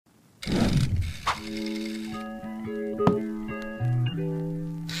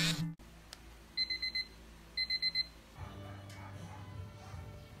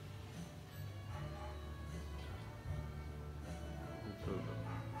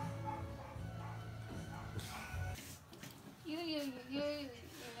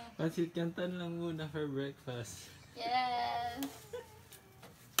Pansit Canton lang muna for breakfast. Yes!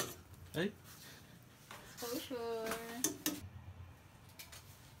 Ay? For sure.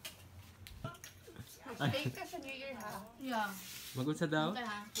 Mag-stay ka sa New Year, ha? Yeah. Magunsa daw? Ito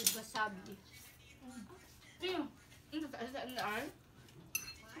ha, with wasabi. Ano sa NR?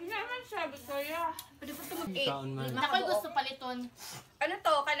 Hindi naman sabi ko, ya. Pwede pa ito mag-8. Kaon man. Ako'y gusto paliton. Ano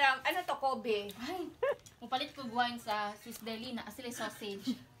to? Ano to, Kobe? Ay, mapalit ko guwain sa Swiss Deli na asili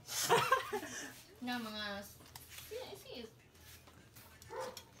sausage. Na mga... Sis.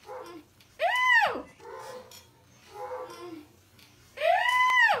 Ew!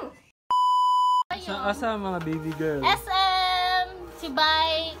 Ew! Asa mga baby girl? SM! Si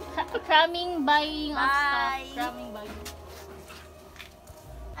Bay! Cramming buying of stuff. Cramming buying.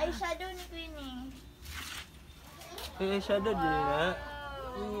 Eyeshadow ni Queenie. Eyeshadow din na.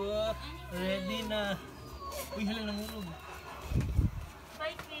 Ready na. Uy, halang nangulog.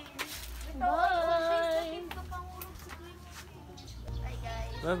 Bye, Queenie. Bye! Bye,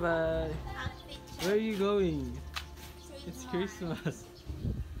 guys. Bye-bye. Outfit check. Where are you going? It's Christmas.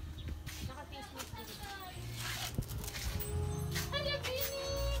 Hello,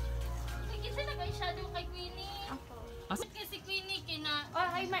 Queenie! Nagkita na kayo shadow kay Queenie. Ako. Kasi si Queenie kina... Oh,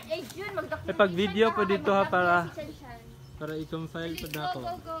 hi, Mark. Eh, yun, Eh, pag video po dito ha para Para i-compile po na ako. Go,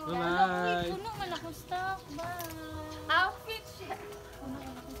 go, go. Bye-bye. Puno man ako stock. Bye! Outfit check. Puno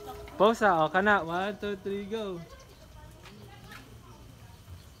man ako stock. Pause ha. O ka na. 1, 2, 3, go.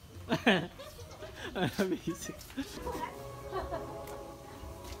 Busy.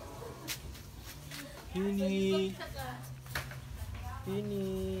 Pini. Pini.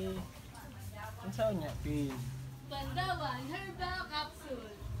 Ang saan niya? Pin. Bandawan Herbal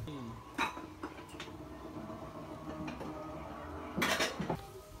Capsule.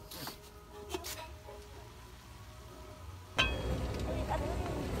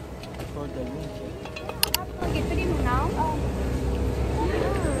 For the link. Get ready mo now?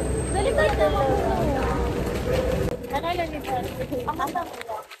 Dali ba ito? Ano lang ito? Ang mata mo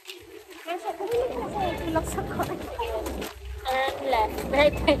ba? Kasi tulak sa court. Left.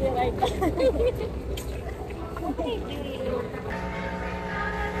 Right.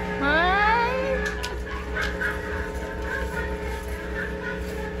 Hi!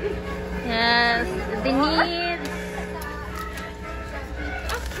 Yes, the needs.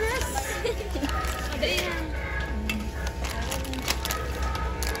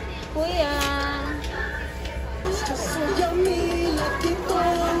 Kuya.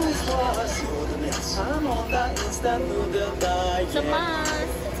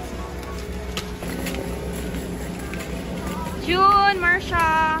 Samas. June,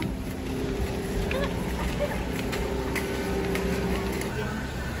 Marsha.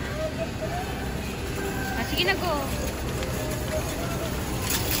 Sige na, go.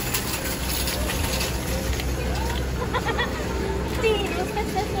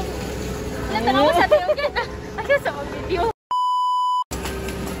 Natanaw mo sa atin yung ganda. Kasi sa video.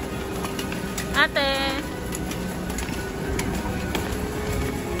 Ate.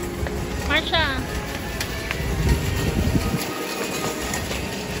 Marsha.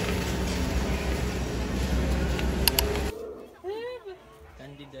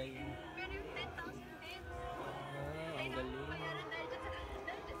 Candida yun. Ang galing.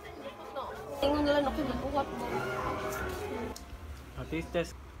 Tingnan nila na kinubuhat mo.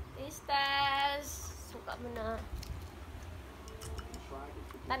 Taste. Tistas. Suka mo na.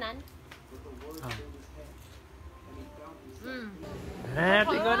 Tanan?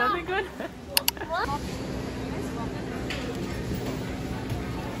 Tikon.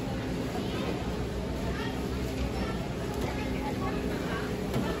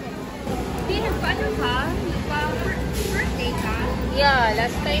 Hindi, nagpaano ka? Birthday ka? Yeah,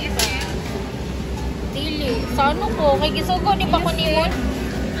 last time pa. Dili. Sa ano ko? Kay gisugo ni ba ko ni Mon?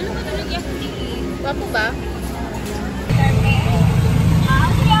 Ano ka talaga yung hindi? Wapo ba?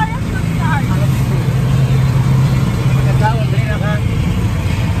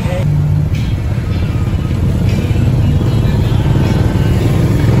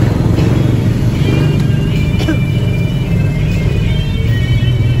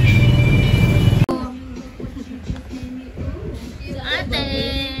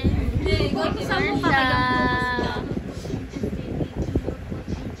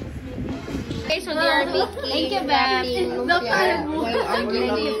 Okay, so they are baking. Thank you, Beth. While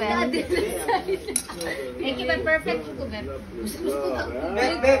Thank you, Thank you, perfect ko, Beb.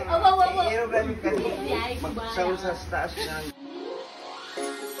 Magsaw sa taas ng...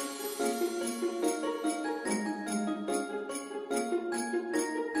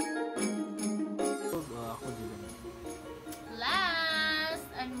 Last,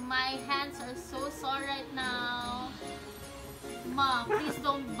 and my hands are so sore right now. Mom, please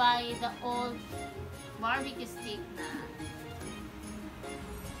don't buy the old barbecue stick na.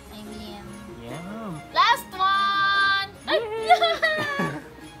 I mean, Yum. last one!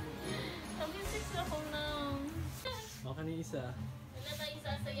 Nag-six ako na. Baka ni isa. Wala tayo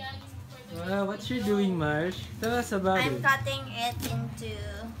sasayangin for the What you doing, Marsh? Tell us about I'm it. cutting it into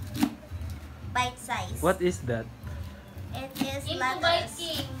bite size. What is that? It is Into lettuce.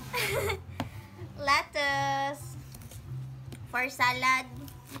 biking. Lettuce. For salad.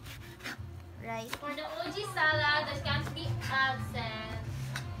 Right. For the OG salad that can't be absent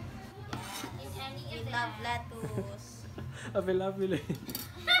in any You event. love lettuce. Apil-apil eh.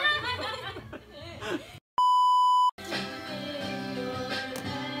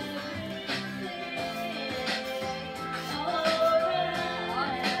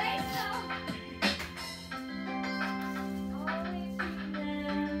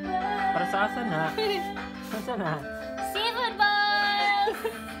 Para sa asa na? Asa na? Seafood balls!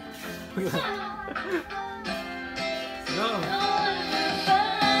 Go!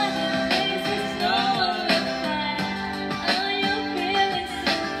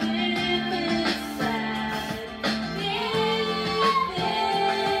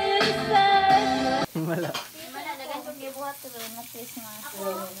 Himala. Malalagan ko gibuhat to na Christmas.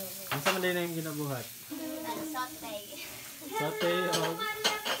 Ang sama din na yung ginabuhat. Saute. Saute of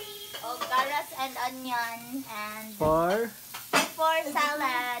Of carrots and onion and for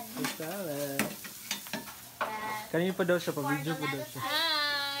salad. salad. That Kanina pa daw siya, pa-video pa daw siya.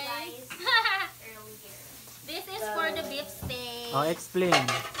 Hi! rice earlier. This is for the beef steak. Oh, explain.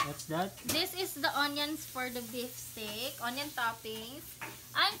 What's that? This is the onions for the beef steak. Onion toppings.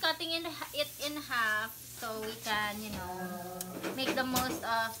 I'm cutting it in half so we can, you know, make the most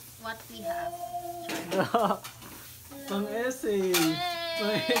of what we have. Pang essay.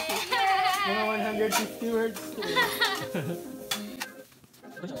 Mga 150 words.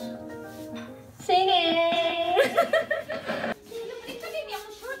 Singing!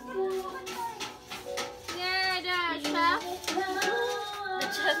 Yeah, the chef. The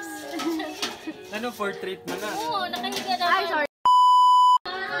chips. Ano, portrait mo na? Oo, nakahiga na. Ay, sorry.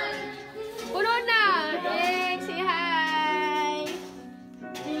 Puno na! Thanks! Say hi!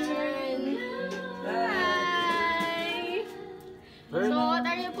 Hi! So, what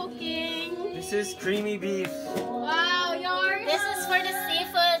are you cooking? This is creamy beef. Wow, yours? This is for the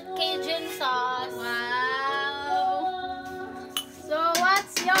seafood Cajun sauce. Wow! So,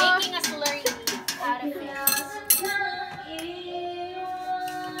 what's your... Making a slurry out of it.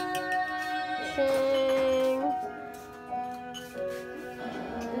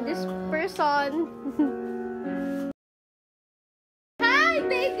 This person. Hi,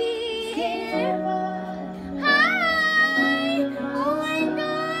 baby! Hi! Oh my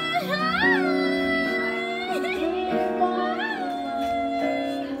God! Hi!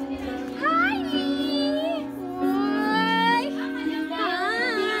 Hi!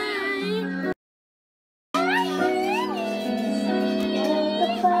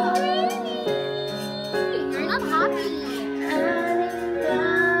 You're not happy.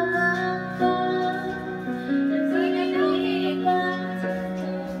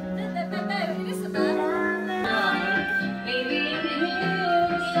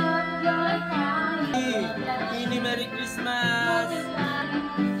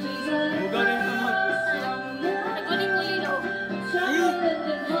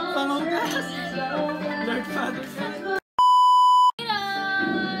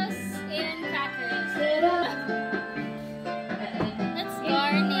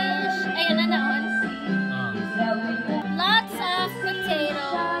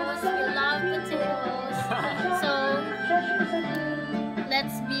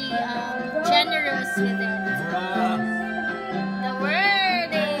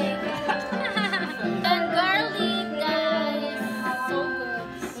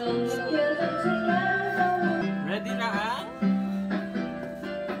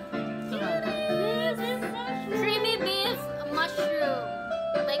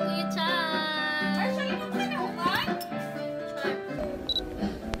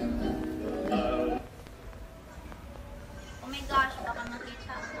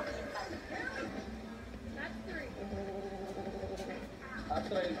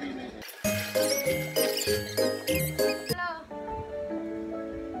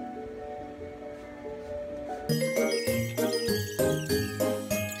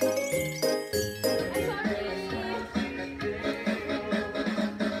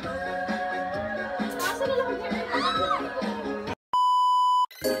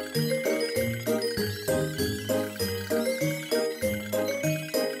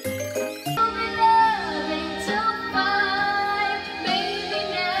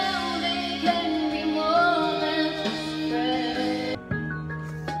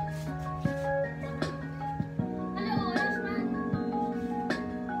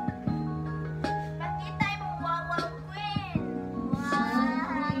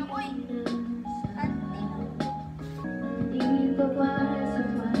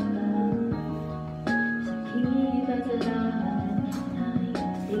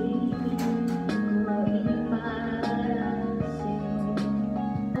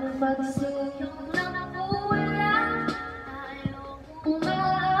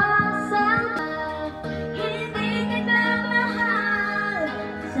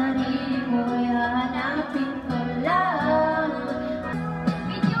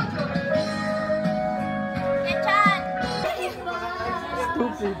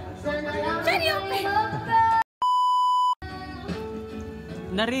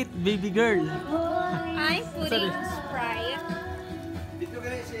 Narit, baby girl. I'm putting Sprite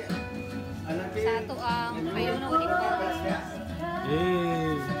sa ito ang kayo na ulit ko.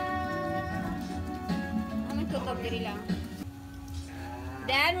 Hey. Ang tutok diri lang.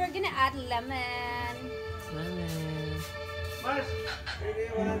 Then we're gonna add lemon. Mars, ready,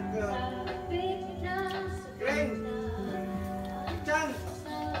 1, 2. Green. Chan.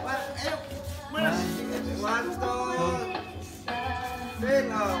 Mars. 1, 2.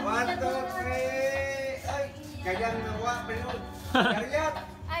 Green, 1, 2, 3. Ay, kayang nawa, pinod. Karyat.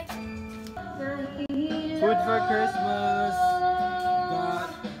 Ay. Food for Christmas.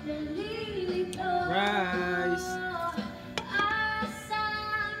 Got rice.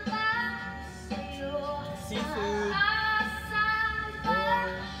 Seafood.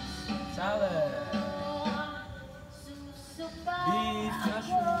 Salad. Beef,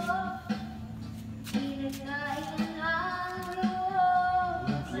 mushroom.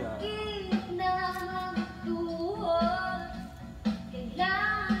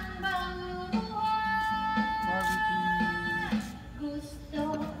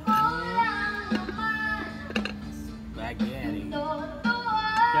 Spaghetti.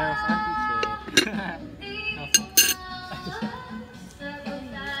 Care of Auntie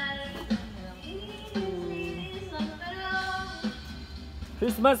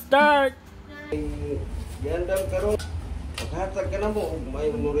Christmas start! Yan daw karon. Paghatag ka na mo,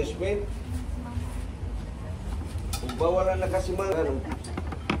 may nourishment. Kung bawalan na kasi man,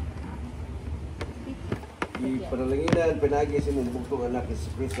 ipanalangin pinagi si mong bugtong anak ni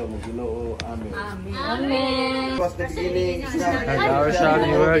Kristo mong Ginoo. Amen. Amen. Was the beginning, Thou shalt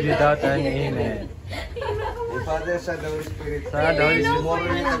be word without an amen. the Father, Son, and Holy Spirit. Son, Holy Spirit.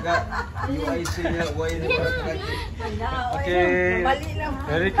 Tomorrow yung taga UIC niya, way na pagkakati. Okay.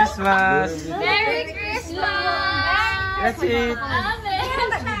 Merry Christmas! Merry Christmas! That's it! Amen!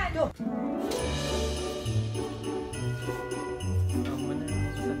 What's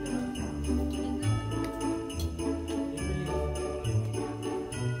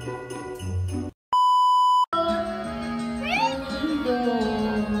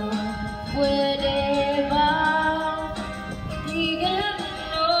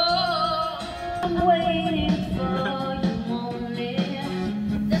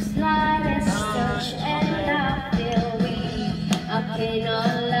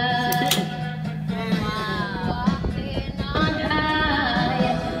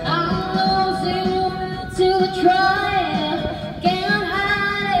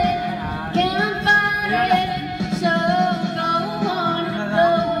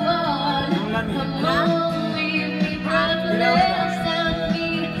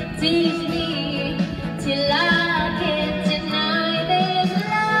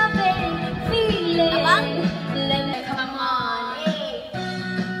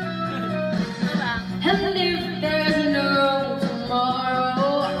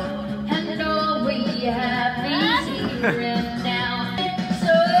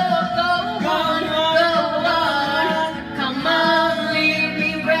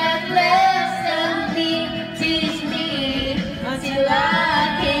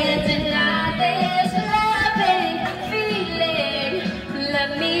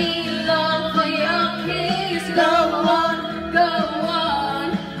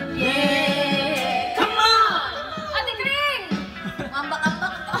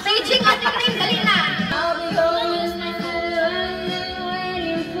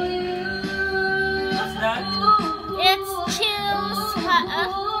that?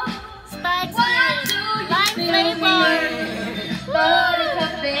 Spikes with lime flavor.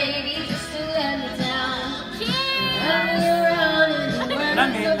 Buttercup baby, just to let me down. Cheers! Running around in the world of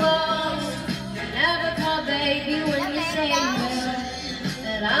balls. Never call baby when you say no.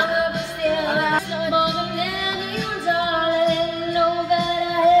 That I'm up still out. More than anyone, darling. Know that I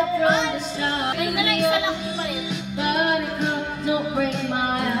hit from the start. Ay, na lang, isa lang pa rin. Buttercup, don't break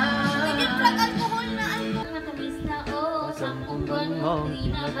my heart. Alcohol na alcohol. Matamis na sampung buwan mo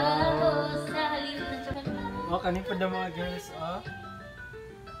trinabaho sa halip na tsokolate. Kanin pa daw mga girls,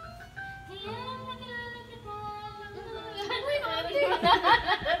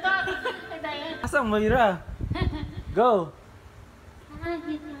 Asang Moira? Go!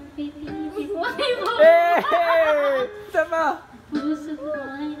 Hey! Sama! Puso ko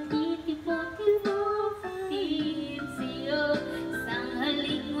ay titipon-tipon sa'yo. Isang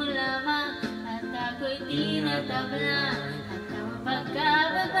halik mo lamang at ako'y tinatabla. At ang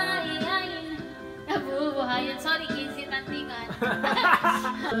pagkababae ay nabubuhayan. Sorry, Kinsey, tantingan.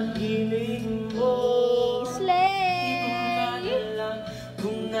 Pag-ibig mo, Slay!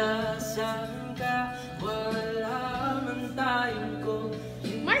 kung nasaan ka, wala man tayong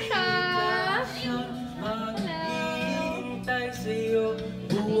Marsha! maghihintay sa'yo,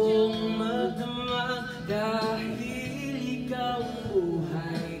 buong magdamag dahil ikaw ang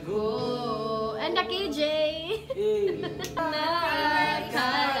buhay ko. And the KJ!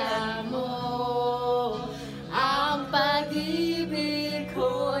 Nakakala mo ang pag-ibig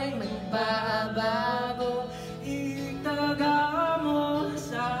ko'y magbabago. Itaga mo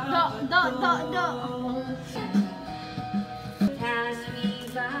sa Do! Pass me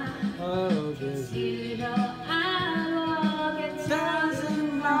by, oh, baby. you know I walk a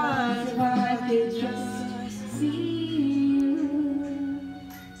Thousand miles if I could just see you.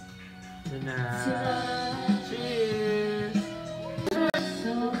 Cheers!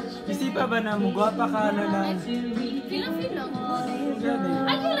 Isipa ba na mo? Gwapa ka na lang. Feel lang. Yan eh.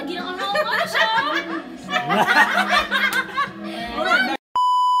 Ay, yung lagi na ano siya!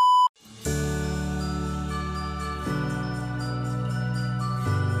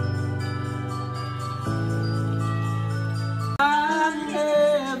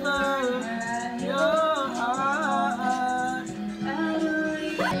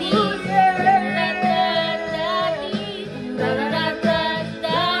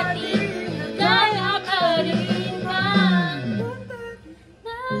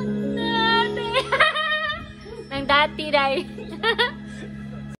 Nang dati dai.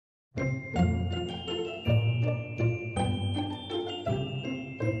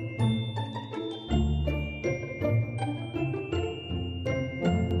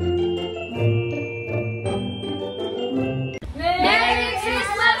 Merry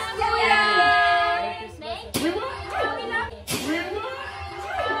Christmas, Kuya!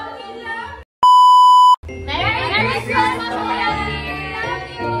 Merry Christmas, Kuya!